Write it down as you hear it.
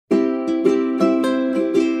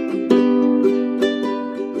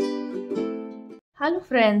Hello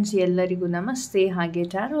friends, ಎಲ್ಲರಿಗೂ ನಮಸ್ತೆ. ಹಾಗೆ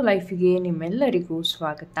ಟ್ಯಾರೋ ಲೈಫಿಗೆ ನಿಮ್ಮೆಲ್ಲರಿಗೂ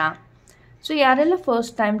ಸ್ವಾಗತ. ಸೊ ಯಾರೆಲ್ಲ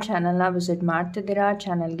ಫಸ್ಟ್ ಟೈಮ್ ಚಾನಲ್ನ ವಿಸಿಟ್ ಮಾಡ್ತಿದ್ದೀರಾ,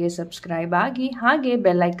 ಚಾನಲ್ಗೆ ಸಬ್ಸ್ಕ್ರೈಬ್ ಆಗಿ ಹಾಗೆ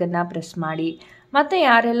ಬೆಲ್ಲೈಕನ್ನ ಪ್ರೆಸ್ ಮಾಡಿ. ಮತ್ತು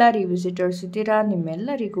ಯಾರೆಲ್ಲ ರಿವಿಸಿಟರ್ಸ್ ಇದ್ದೀರಾ,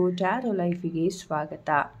 ನಿಮ್ಮೆಲ್ಲರಿಗೂ ಟ್ಯಾರೋ ಲೈಫಿಗೆ ಸ್ವಾಗತ.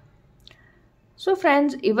 ಸೊ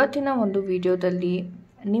ಫ್ರೆಂಡ್ಸ್, ಇವತ್ತಿನ ಒಂದು ವಿಡಿಯೋದಲ್ಲಿ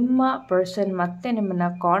ನಿಮ್ಮ ಪರ್ಸನ್ ಮತ್ತೆ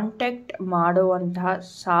ನಿಮ್ಮನ್ನು ಕಾಂಟ್ಯಾಕ್ಟ್ ಮಾಡುವಂತಹ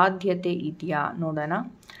ಸಾಧ್ಯತೆ ಇದೆಯಾ ನೋಡೋಣ.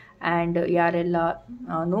 ಆ್ಯಂಡ್ ಯಾರೆಲ್ಲ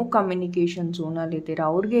ನೋ ಕಮ್ಯುನಿಕೇಷನ್ ಝೋನಲ್ಲಿದ್ದೀರಾ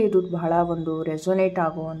ಅವ್ರಿಗೆ ಇದು ಬಹಳ ಒಂದು ರೆಸೊನೇಟ್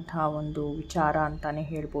ಆಗುವಂಥ ಒಂದು ವಿಚಾರ ಅಂತಲೇ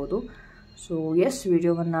ಹೇಳ್ಬೋದು. ಸೊ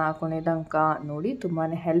ವಿಡಿಯೋವನ್ನು ಕೊನೆ ತನಕ ನೋಡಿ, ತುಂಬಾ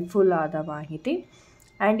ಹೆಲ್ಪ್ಫುಲ್ ಆದ ಮಾಹಿತಿ.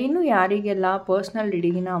 ಆ್ಯಂಡ್ ಇನ್ನು ಯಾರಿಗೆಲ್ಲ ಪರ್ಸ್ನಲ್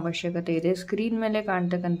ರೀಡಿಂಗಿನ ಅವಶ್ಯಕತೆ ಇದೆ, ಸ್ಕ್ರೀನ್ ಮೇಲೆ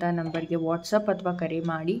ಕಾಣ್ತಕ್ಕಂಥ ನಂಬರ್ಗೆ ವಾಟ್ಸಪ್ ಅಥವಾ ಕರೆ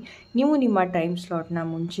ಮಾಡಿ ನೀವು ನಿಮ್ಮ ಟೈಮ್ ಸ್ಲಾಟ್ನ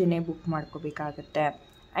ಮುಂಚೆನೇ ಬುಕ್ ಮಾಡ್ಕೋಬೇಕಾಗತ್ತೆ.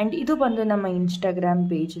 ಆ್ಯಂಡ್ ಇದು ಬಂದು ನಮ್ಮ ಇನ್ಸ್ಟಾಗ್ರಾಮ್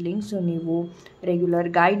ಪೇಜ್ ಲಿಂಕ್. ಸೊ ನೀವು ರೆಗ್ಯುಲರ್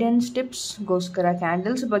ಗೈಡೆನ್ಸ್ ಟಿಪ್ಸ್ಗೋಸ್ಕರ,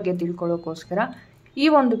 ಕ್ಯಾಂಡಲ್ಸ್ ಬಗ್ಗೆ ತಿಳ್ಕೊಳ್ಳೋಕ್ಕೋಸ್ಕರ ಈ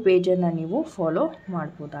ಒಂದು ಪೇಜನ್ನು ನೀವು ಫಾಲೋ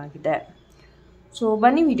ಮಾಡ್ಬೋದಾಗಿದೆ. ಸೊ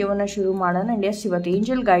ಬನ್ನಿ ವಿಡಿಯೋವನ್ನು ಶುರು ಮಾಡೋಣ. ಆ್ಯಂಡ್ ಇವತ್ತು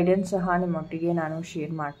ಏಂಜಲ್ ಗೈಡೆನ್ಸ್ ಸಹ ನಿಮ್ಮೊಟ್ಟಿಗೆ ನಾನು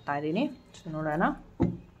ಶೇರ್ ಮಾಡ್ತಾ ಇದ್ದೀನಿ. ಸೊ ನೋಡೋಣ.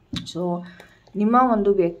 ಸೊ ನಿಮ್ಮ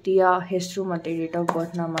ಒಂದು ವ್ಯಕ್ತಿಯ ಹೆಸರು ಮತ್ತು ಡೇಟ್ ಆಫ್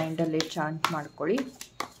ಬರ್ತ್ನ ಮೈಂಡಲ್ಲಿ ಚಾಂಟ್ ಮಾಡ್ಕೊಳ್ಳಿ.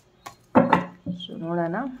 ಸೊ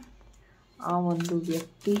ನೋಡೋಣ, ಆ ಒಂದು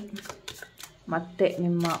ವ್ಯಕ್ತಿ ಮತ್ತೆ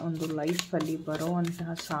ನಿಮ್ಮ ಒಂದು ಲೈಫಲ್ಲಿ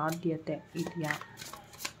ಬರುವಂತಹ ಸಾಧ್ಯತೆ ಇದೆಯಾ.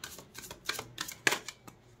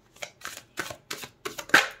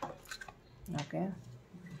 Okay,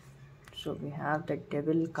 so we have the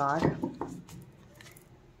devil card.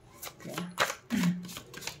 Okay,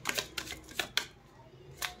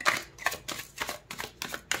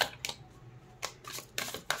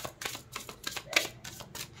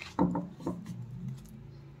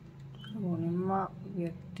 ನಿಮ್ಮ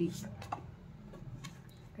ವ್ಯಕ್ತಿ.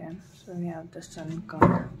 So we have the sun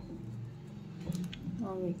card.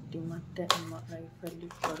 ಆ ವ್ಯಕ್ತಿ ಮತ್ತೆ ನಮ್ಮ ಲೈಫಲ್ಲಿ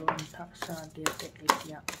ಬರುವಂಥ ಸಾಧ್ಯತೆ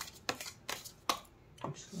ಇದೆಯಾ.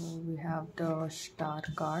 So we have the star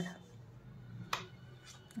card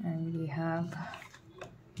and we have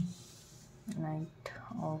knight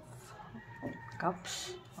of cups.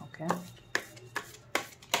 Okay,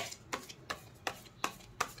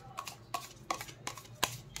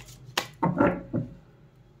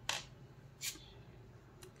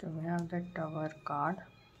 so we have the tower card.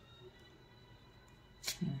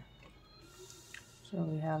 So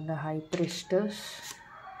we have the high priestess,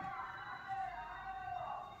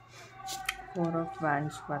 four of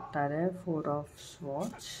wands bartare, four of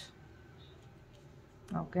swords.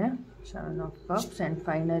 Okay, seven of cups, and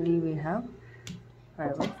finally we have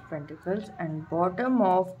five of pentacles, and bottom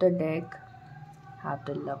of the deck have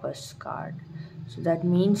the lovers card. So that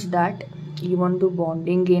means that ಈ ಒಂದು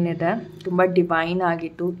bonding ಏನಿದೆ ತುಂಬ divine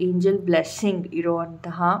ಆಗಿತ್ತು, angel blessing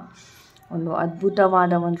ಇರುವಂತಹ ಒಂದು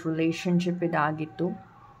ಅದ್ಭುತವಾದ ಒಂದು relationship ಇದಾಗಿತ್ತು.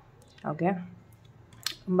 ಓಕೆ,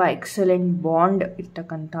 ತುಂಬ ಎಕ್ಸಲೆಂಟ್ ಬಾಂಡ್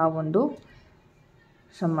ಇರ್ತಕ್ಕಂಥ ಒಂದು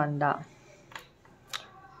ಸಂಬಂಧ.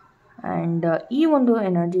 ಆ್ಯಂಡ್ ಈ ಒಂದು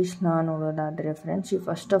ಎನರ್ಜೀಸ್ನ ನೋಡೋದಾದರೆ ಫ್ರೆಂಡ್ಸ್,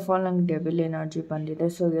 ಫಸ್ಟ್ ಆಫ್ ಆಲ್ ನಂಗೆ ಡೆವಿಲ್ ಎನರ್ಜಿ ಬಂದಿದೆ.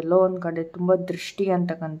 ಸೊ ಎಲ್ಲೋ ಒಂದು ಕಡೆ ತುಂಬ ದೃಷ್ಟಿ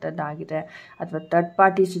ಅಂತಕ್ಕಂಥದ್ದಾಗಿದೆ, ಅಥವಾ third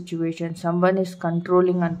party situation, ಸಂವನ್ is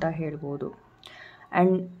controlling ಅಂತ ಹೇಳ್ಬೋದು.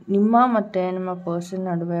 ಆ್ಯಂಡ್ ನಿಮ್ಮ ಮತ್ತು ನಿಮ್ಮ ಪರ್ಸನ್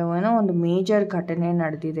ನಡುವೆ ಏನೋ ಒಂದು ಮೇಜರ್ ಘಟನೆ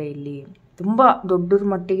ನಡೆದಿದೆ ಇಲ್ಲಿ. ತುಂಬ ದೊಡ್ಡರ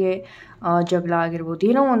ಮಟ್ಟಿಗೆ ಜಗಳ ಆಗಿರ್ಬೋದು,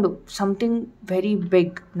 ಏನೋ ಒಂದು ಸಮಥಿಂಗ್ ವೆರಿ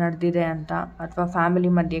ಬಿಗ್ ನಡೆದಿದೆ ಅಂತ, ಅಥವಾ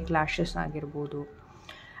ಫ್ಯಾಮಿಲಿ ಮಧ್ಯೆ ಕ್ಲಾಶಸ್ ಆಗಿರ್ಬೋದು.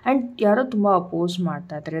 ಆ್ಯಂಡ್ ಯಾರೋ ತುಂಬ ಅಪೋಸ್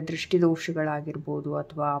ಮಾಡ್ತಾ ಇದ್ದಾರೆ, ದೃಷ್ಟಿದೋಷಗಳಾಗಿರ್ಬೋದು,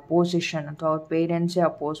 ಅಥವಾ ಅಪೋಸಿಷನ್, ಅಥವಾ ಅವ್ರ ಪೇರೆಂಟ್ಸೇ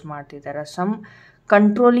ಅಪೋಸ್ ಮಾಡ್ತಿದ್ದಾರೆ. ಸಮ್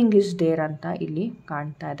ಕಂಟ್ರೋಲಿಂಗ್ ಇಸ್ ದೇರ್ ಅಂತ ಇಲ್ಲಿ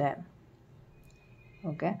ಕಾಣ್ತಾ ಇದೆ.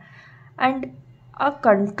 ಓಕೆ, ಆ್ಯಂಡ್ ಆ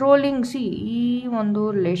ಕಂಟ್ರೋಲಿಂಗ್ ಈ ಒಂದು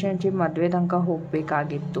ರಿಲೇಷನ್ಶಿಪ್ ಮದುವೆ ತನಕ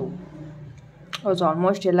ಹೋಗಬೇಕಾಗಿತ್ತು.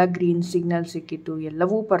 ಆಲ್ಮೋಸ್ಟ್ ಎಲ್ಲ ಗ್ರೀನ್ ಸಿಗ್ನಲ್ ಸಿಕ್ಕಿತ್ತು,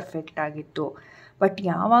 ಎಲ್ಲವೂ ಪರ್ಫೆಕ್ಟ್ ಆಗಿತ್ತು. ಬಟ್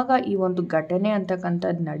ಯಾವಾಗ ಈ ಒಂದು ಘಟನೆ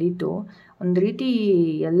ಅಂತಕ್ಕಂಥದ್ದು ನಡೀತು, ಒಂದು ರೀತಿ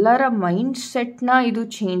ಎಲ್ಲರ ಮೈಂಡ್ ಸೆಟ್ನ ಇದು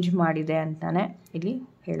ಚೇಂಜ್ ಮಾಡಿದೆ ಅಂತಲೇ ಇಲ್ಲಿ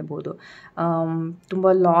ಹೇಳ್ಬೋದು. ತುಂಬ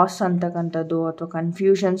ಲಾಸ್ ಅಂತಕ್ಕಂಥದ್ದು ಅಥವಾ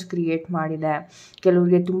ಕನ್ಫ್ಯೂಷನ್ಸ್ ಕ್ರಿಯೇಟ್ ಮಾಡಿದೆ.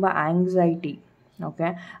 ಕೆಲವ್ರಿಗೆ ತುಂಬ ಆ್ಯಂಗ್ಸೈಟಿ. ಓಕೆ,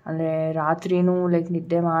 ಅಂದರೆ ರಾತ್ರಿನೂ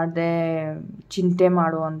ನಿದ್ದೆ ಮಾಡದೆ ಚಿಂತೆ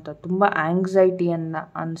ಮಾಡುವಂಥ ತುಂಬ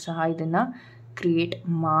ಆ್ಯಂಗ್ಸೈಟಿಯನ್ನು ಸಹ ಇದನ್ನು ಕ್ರಿಯೇಟ್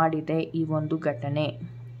ಮಾಡಿದೆ ಈ ಒಂದು ಘಟನೆ.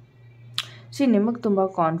 ನಿಮಗೆ ತುಂಬ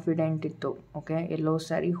ಕಾನ್ಫಿಡೆಂಟ್ ಇತ್ತು. ಓಕೆ, ಎಲ್ಲೋ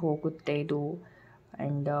ಸರಿ ಹೋಗುತ್ತೆ ಇದು,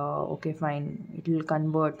 and okay fine, it will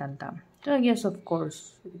convert ಅಂತ. So S, of course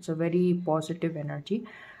it's a very positive energy.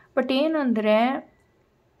 But ಏನಂದರೆ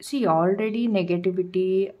ಆಲ್ರೆಡಿ ನೆಗೆಟಿವಿಟಿ,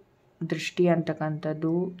 ದೃಷ್ಟಿ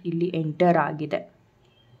ಅಂತಕ್ಕಂಥದ್ದು ಇಲ್ಲಿ ಎಂಟರ್ ಆಗಿದೆ.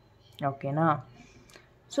 ಓಕೆನಾ.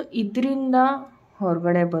 ಸೊ ಇದರಿಂದ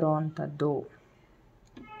ಹೊರಗಡೆ ಬರೋ ಅಂಥದ್ದು.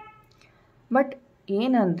 ಬಟ್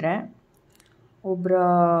ಏನಂದರೆ ಒಬ್ಬರ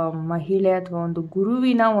ಮಹಿಳೆ ಅಥವಾ ಒಂದು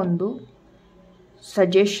ಗುರುವಿನ ಒಂದು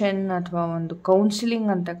ಸಜೆಷನ್ ಅಥವಾ ಒಂದು ಕೌನ್ಸಿಲಿಂಗ್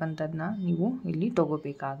ಅಂತಕ್ಕಂಥದ್ದನ್ನ ನೀವು ಇಲ್ಲಿ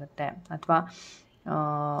ತಗೋಬೇಕಾಗತ್ತೆ. ಅಥವಾ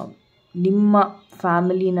ನಿಮ್ಮ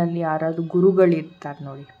ಫ್ಯಾಮಿಲಿನಲ್ಲಿ ಯಾರಾದರೂ ಗುರುಗಳಿರ್ತಾರೆ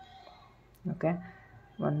ನೋಡಿ, ಓಕೆ,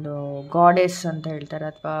 ಒಂದು ಗಾಡೆಸ್ ಅಂತ ಹೇಳ್ತಾರೆ,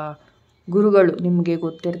 ಅಥವಾ ಗುರುಗಳು ನಿಮಗೆ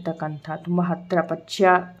ಗೊತ್ತಿರ್ತಕ್ಕಂಥ ತುಂಬ ಹತ್ತಿರ ಪರಿಚಯ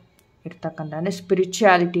ಇರ್ತಕ್ಕಂಥ, ಅಂದರೆ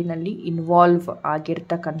ಸ್ಪಿರಿಚುಯಾಲಿಟಿನಲ್ಲಿ ಇನ್ವಾಲ್ವ್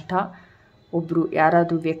ಆಗಿರ್ತಕ್ಕಂಥ ಒಬ್ಬರು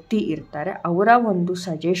ಯಾರಾದರೂ ವ್ಯಕ್ತಿ ಇರ್ತಾರೆ, ಅವರ ಒಂದು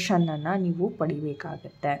ಸಜೆಷನನ್ನು ನೀವು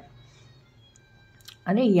ಪಡಿಬೇಕಾಗತ್ತೆ.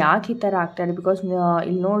 ಅಂದರೆ ಯಾಕೆ ಈ ಥರ ಆಗ್ತಾಯಿದೆ, ಬಿಕಾಸ್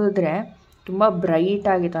ಇಲ್ಲಿ ನೋಡಿದ್ರೆ ತುಂಬ ಬ್ರೈಟ್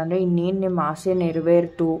ಆಗಿತ್ತು, ಅಂದರೆ ಇನ್ನೇನು ನಿಮ್ಮ ಆಸೆ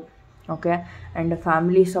ನೆರವೇರಿತು, ಓಕೆ, ಆ್ಯಂಡ್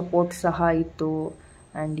ಫ್ಯಾಮಿಲಿ ಸಪೋರ್ಟ್ ಸಹ ಇತ್ತು,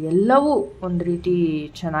 ಆ್ಯಂಡ್ ಎಲ್ಲವೂ ಒಂದು ರೀತಿ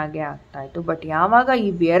ಚೆನ್ನಾಗೇ ಆಗ್ತಾಯಿತ್ತು. ಬಟ್ ಯಾವಾಗ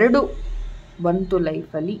ಇವೆರಡು ಬಂತು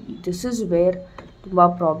ಲೈಫಲ್ಲಿ, ದಿಸ್ ಇಸ್ ವೇರ್ ತುಂಬ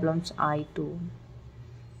ಪ್ರಾಬ್ಲಮ್ಸ್ ಆಯಿತು.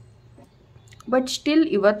 ಬಟ್ ಸ್ಟಿಲ್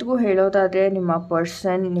ಇವತ್ತಿಗೂ ಹೇಳೋದಾದರೆ ನಿಮ್ಮ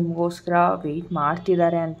ಪರ್ಸನ್ ನಿಮಗೋಸ್ಕರ ವೆಯ್ಟ್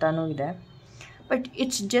ಮಾಡ್ತಿದ್ದಾರೆ ಅಂತಲೂ ಇದೆ. ಬಟ್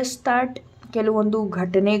ಇಟ್ಸ್ ಜಸ್ಟ್ ದ್ಯಾಟ್ ಕೆಲವೊಂದು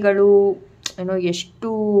ಘಟನೆಗಳು ಏನೋ ಎಷ್ಟು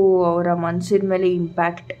ಅವರ ಮನಸ್ಸಿನ ಮೇಲೆ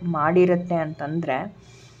ಇಂಪ್ಯಾಕ್ಟ್ ಮಾಡಿರುತ್ತೆ ಅಂತಂದರೆ,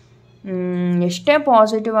 ಎಷ್ಟೇ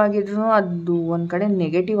ಪಾಸಿಟಿವ್ ಆಗಿದ್ರೂ ಅದು ಒಂದು ಕಡೆ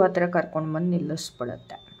ನೆಗೆಟಿವ್ ಹತ್ರ ಕರ್ಕೊಂಡು ಬಂದು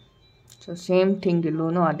ನಿಲ್ಲಿಸ್ಬಿಡುತ್ತೆ. ಸೊ ಸೇಮ್ ಥಿಂಗ್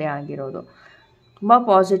ಇಲ್ಲೂ ಅದೇ ಆಗಿರೋದು. ತುಂಬ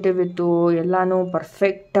ಪಾಸಿಟಿವ್ ಇತ್ತು, ಎಲ್ಲನೂ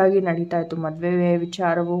ಪರ್ಫೆಕ್ಟಾಗಿ ನಡೀತಾ ಇತ್ತು, ಮದುವೆ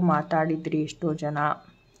ವಿಚಾರವೂ ಮಾತಾಡಿದ್ರಿ ಎಷ್ಟೋ ಜನ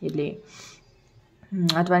ಇಲ್ಲಿ,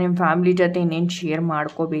 ಅಥವಾ ನಿಮ್ಮ ಫ್ಯಾಮ್ಲಿ ಜೊತೆ ಇನ್ನೇನು ಶೇರ್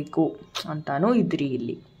ಮಾಡ್ಕೋಬೇಕು ಅಂತಲೂ ಇದ್ರಿ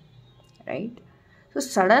ಇಲ್ಲಿ, ರೈಟ್. ಸೊ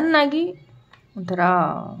ಸಡನ್ನಾಗಿ ಒಂಥರ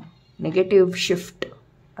ನೆಗೆಟಿವ್ ಶಿಫ್ಟ್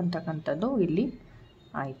ಅಂತಕ್ಕಂಥದ್ದು ಇಲ್ಲಿ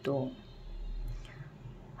ಆಯಿತು.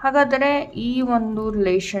 ಹಾಗಾದರೆ ಈ ಒಂದು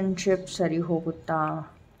ರಿಲೇಷನ್ಶಿಪ್ ಸರಿ ಹೋಗುತ್ತಾ,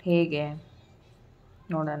 ಹೇಗೆ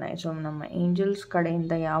ನೋಡೋಣ. ಸೊ ನಮ್ಮ ಏಂಜಲ್ಸ್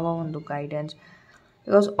ಕಡೆಯಿಂದ ಯಾವ ಒಂದು ಗೈಡೆನ್ಸ್,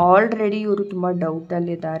 ಬಿಕಾಸ್ ಆಲ್ರೆಡಿ ಇವರು ತುಂಬ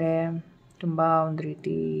ಡೌಟಲ್ಲಿದ್ದಾರೆ, ತುಂಬ ಒಂದು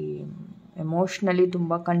ರೀತಿ ಎಮೋಷ್ನಲಿ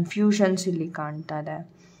ತುಂಬ ಕನ್ಫ್ಯೂಷನ್ಸ್ ಇಲ್ಲಿ ಕಾಣ್ತಾ ಇದೆ,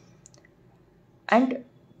 ಆ್ಯಂಡ್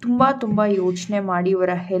ತುಂಬ ತುಂಬ ಯೋಚನೆ ಮಾಡಿ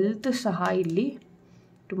ಇವರ ಹೆಲ್ತ್ ಸಹ ಇಲ್ಲಿ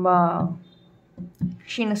ತುಂಬ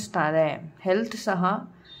ಕ್ಷೀಣಿಸ್ತಾ ಇದೆ, ಹೆಲ್ತ್ ಸಹ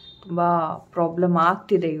ತುಂಬ ಪ್ರಾಬ್ಲಮ್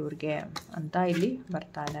ಆಗ್ತಿದೆ ಇವ್ರಿಗೆ ಅಂತ ಇಲ್ಲಿ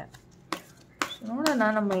ಬರ್ತಾ ಇದೆ. ನೋಡೋಣ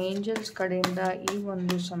ನಮ್ಮ ಏಂಜಲ್ಸ್ ಕಡೆಯಿಂದ ಈ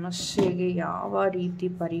ಒಂದು ಸಮಸ್ಯೆಗೆ ಯಾವ ರೀತಿ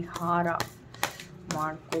ಪರಿಹಾರ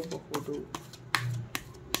ಮಾಡ್ಕೋಬಹುದು.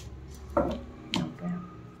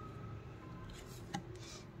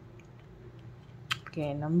 ಓಕೆ,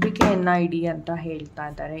 ನಂಬಿಕೆಯನ್ನು ಇಡಿ ಅಂತ ಹೇಳ್ತಾ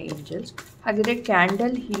ಇದ್ದಾರೆ ಏಂಜಲ್ಸ್. ಹಾಗಿದ್ರೆ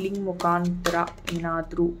ಕ್ಯಾಂಡಲ್ ಹೀಲಿಂಗ್ ಮುಖಾಂತರ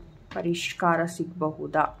ಏನಾದರೂ ಪರಿಷ್ಕಾರ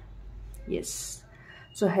ಸಿಗಬಹುದಾ? ಎಸ್.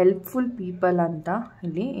 ಸೊ ಹೆಲ್ಪ್ಫುಲ್ ಪೀಪಲ್ ಅಂತ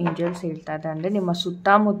ಇಲ್ಲಿ ಏಂಜಲ್ಸ್ ಹೇಳ್ತಾ ಇದ್ದಾರೆ. ಅಂದರೆ ನಿಮ್ಮ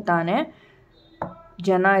ಸುತ್ತಮುತ್ತಾನೇ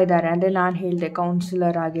ಜನ ಇದ್ದಾರೆ, ಅಂದರೆ ನಾನು ಹೇಳಿದೆ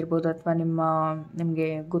ಕೌನ್ಸಿಲರ್ ಆಗಿರ್ಬೋದು, ಅಥವಾ ನಿಮಗೆ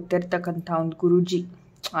ಗೊತ್ತಿರ್ತಕ್ಕಂಥ ಒಂದು ಗುರೂಜಿ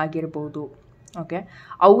ಆಗಿರ್ಬೋದು, ಓಕೆ,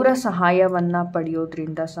 ಅವರ ಸಹಾಯವನ್ನು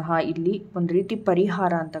ಪಡೆಯೋದ್ರಿಂದ ಸಹ ಇಲ್ಲಿ ಒಂದು ರೀತಿ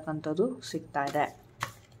ಪರಿಹಾರ ಅಂತಕ್ಕಂಥದ್ದು ಸಿಗ್ತಾ ಇದೆ.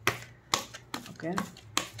 Okay,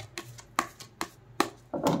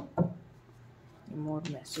 more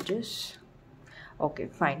messages. Okay,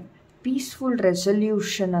 fine. Peaceful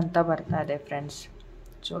resolution ಅಂತ ಬರ್ತಾ ಇದೆ ಫ್ರೆಂಡ್ಸ್.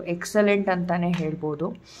 ಸೊ ಎಕ್ಸಲೆಂಟ್ ಅಂತಲೇ ಹೇಳ್ಬೋದು.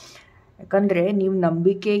 ಯಾಕಂದರೆ ನೀವು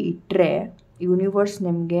ನಂಬಿಕೆ ಇಟ್ಟರೆ ಯೂನಿವರ್ಸ್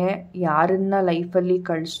ನಿಮಗೆ ಯಾರನ್ನ ಲೈಫಲ್ಲಿ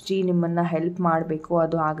ಕಳಿಸಿ ನಿಮ್ಮನ್ನು ಹೆಲ್ಪ್ ಮಾಡಬೇಕು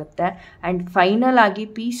ಅದು ಆಗುತ್ತೆ. ಆ್ಯಂಡ್ ಫೈನಲ್ ಆಗಿ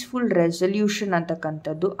ಪೀಸ್ಫುಲ್ ರೆಸಲ್ಯೂಷನ್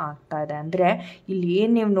ಅಂತಕ್ಕಂಥದ್ದು ಆಗ್ತಾ ಇದೆ. ಅಂದರೆ ಇಲ್ಲಿ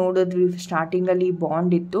ಏನು ನೀವು ನೋಡಿದ್ವಿ ಸ್ಟಾರ್ಟಿಂಗಲ್ಲಿ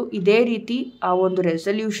ಬಾಂಡ್ ಇತ್ತು, ಇದೇ ರೀತಿ ಆ ಒಂದು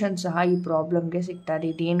ರೆಸಲ್ಯೂಷನ್ ಸಹ ಈ ಪ್ರಾಬ್ಲಮ್ಗೆ ಸಿಗ್ತಾ ಇದೆ.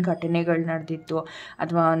 ಇದೇನು ಘಟನೆಗಳು ನಡೆದಿತ್ತು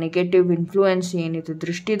ಅಥವಾ ನೆಗೆಟಿವ್ ಇನ್ಫ್ಲೂಯೆನ್ಸ್ ಏನಿತ್ತು,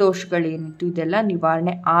 ದೃಷ್ಟಿದೋಷಗಳೇನಿತ್ತು, ಇದೆಲ್ಲ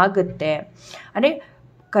ನಿವಾರಣೆ ಆಗುತ್ತೆ. ಅಂದರೆ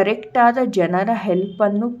ಕರೆಕ್ಟಾದ ಜನರ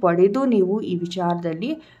ಹೆಲ್ಪನ್ನು ಪಡೆದು ನೀವು ಈ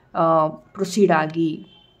ವಿಚಾರದಲ್ಲಿ ಪ್ರೊಸೀಡ್ ಆಗಿ,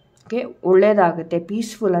 ಓಕೆ, ಒಳ್ಳೆಯದಾಗುತ್ತೆ.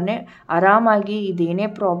 ಪೀಸ್ಫುಲ್ಲೇ ಆರಾಮಾಗಿ ಇದೇನೇ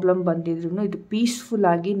ಪ್ರಾಬ್ಲಮ್ ಬಂದಿದ್ರು ಇದು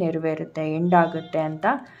ಪೀಸ್ಫುಲ್ಲಾಗಿ ನೆರವೇರುತ್ತೆ, ಎಂಡ್ ಆಗುತ್ತೆ ಅಂತ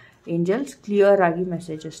ಏಂಜಲ್ಸ್ ಕ್ಲಿಯರ್ ಆಗಿ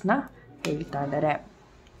ಮೆಸೇಜಸ್ನ ಹೇಳ್ತಾ ಇದ್ದಾರೆ.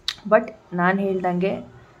 ಬಟ್ ನಾನು ಹೇಳ್ದಂಗೆ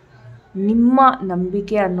ನಿಮ್ಮ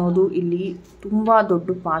ನಂಬಿಕೆ ಅನ್ನೋದು ಇಲ್ಲಿ ತುಂಬ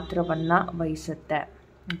ದೊಡ್ಡ ಪಾತ್ರವನ್ನು ವಹಿಸುತ್ತೆ.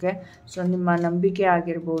 ಓಕೆ, ಸೊ ನಿಮ್ಮ ನಂಬಿಕೆ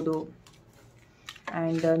ಆಗಿರ್ಬೋದು,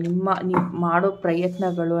 ಆ್ಯಂಡ್ ನೀವು ಮಾಡೋ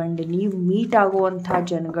ಪ್ರಯತ್ನಗಳು, ಆ್ಯಂಡ್ ನೀವು ಮೀಟ್ ಆಗುವಂಥ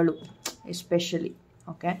ಜನಗಳು ಎಸ್ಪೆಷಲಿ,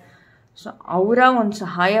 ಓಕೆ, ಸೊ ಅವರ ಒಂದು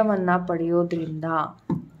ಸಹಾಯವನ್ನು ಪಡೆಯೋದ್ರಿಂದ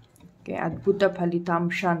ಓಕೆ ಅದ್ಭುತ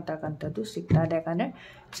ಫಲಿತಾಂಶ ಅಂತಕ್ಕಂಥದ್ದು ಸಿಗ್ತಾ ಇದೆ. ಯಾಕಂದರೆ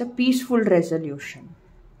it's a peaceful resolution.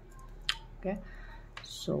 Okay,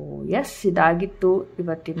 so S, ಇದಾಗಿತ್ತು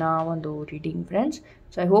ಇವತ್ತಿನ ಒಂದು reading friends.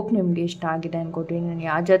 So I hope ನಿಮಗೆ ಇಷ್ಟ ಆಗಿದೆ ಅಂದ್ಕೊತೀನಿ. ನಾನು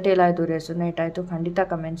ಯಾವ ಜೊತೆ ಎಲ್ಲ ಇದು ರೆಸೊನೇಟ್ ಆಯಿತು ಖಂಡಿತ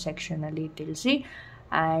ಕಮೆಂಟ್ ಸೆಕ್ಷನಲ್ಲಿ ತಿಳಿಸಿ.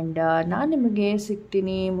 ಆ್ಯಂಡ್ ನಾನು ನಿಮಗೆ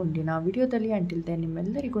ಸಿಗ್ತೀನಿ ಮುಂದಿನ ವಿಡಿಯೋದಲ್ಲಿ. ಅಂಟಿಲ್ ದೆನ್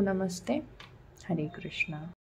ನಿಮ್ಮೆಲ್ಲರಿಗೂ ನಮಸ್ತೆ, ಹರೇ ಕೃಷ್ಣ.